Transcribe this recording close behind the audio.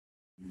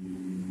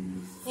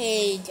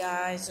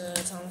guys,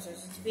 Thomas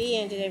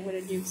SSB, and today we're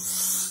going to do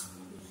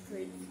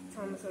create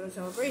Thomas Photo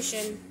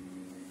Celebration,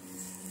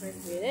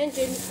 create an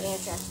engine,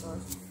 and track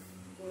stars.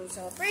 Photo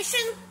Celebration,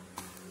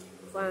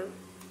 front,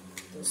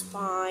 the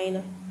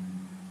spine,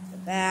 the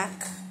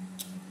back,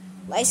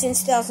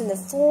 license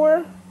 2004,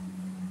 as you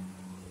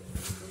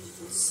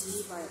can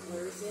see by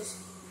where it is.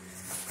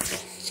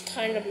 It's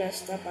kind of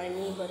messed up by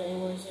me, but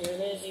anyways, here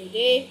it is,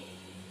 DVD.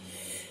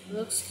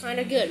 Looks kind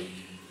of good.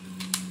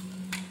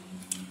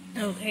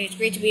 Okay, it's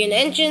great to be an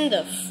engine,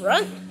 the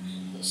front,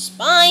 the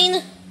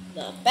spine,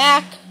 the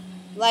back,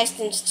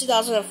 license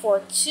 2004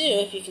 too,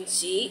 if you can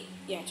see.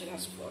 Yeah,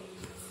 2004.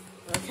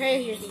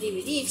 Okay, here's the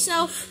DVD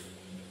itself.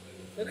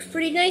 Looks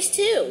pretty nice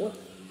too.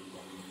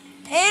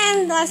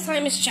 And last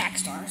time is track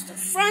stars, the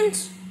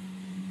front,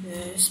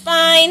 the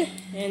spine,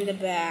 and the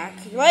back.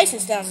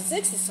 License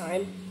 2006 this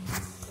time.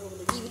 Over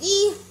the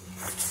DVD.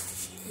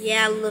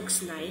 Yeah,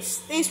 looks nice.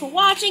 Thanks for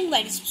watching,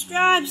 like and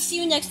subscribe.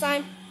 See you next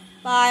time.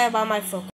 Bye. About my focus.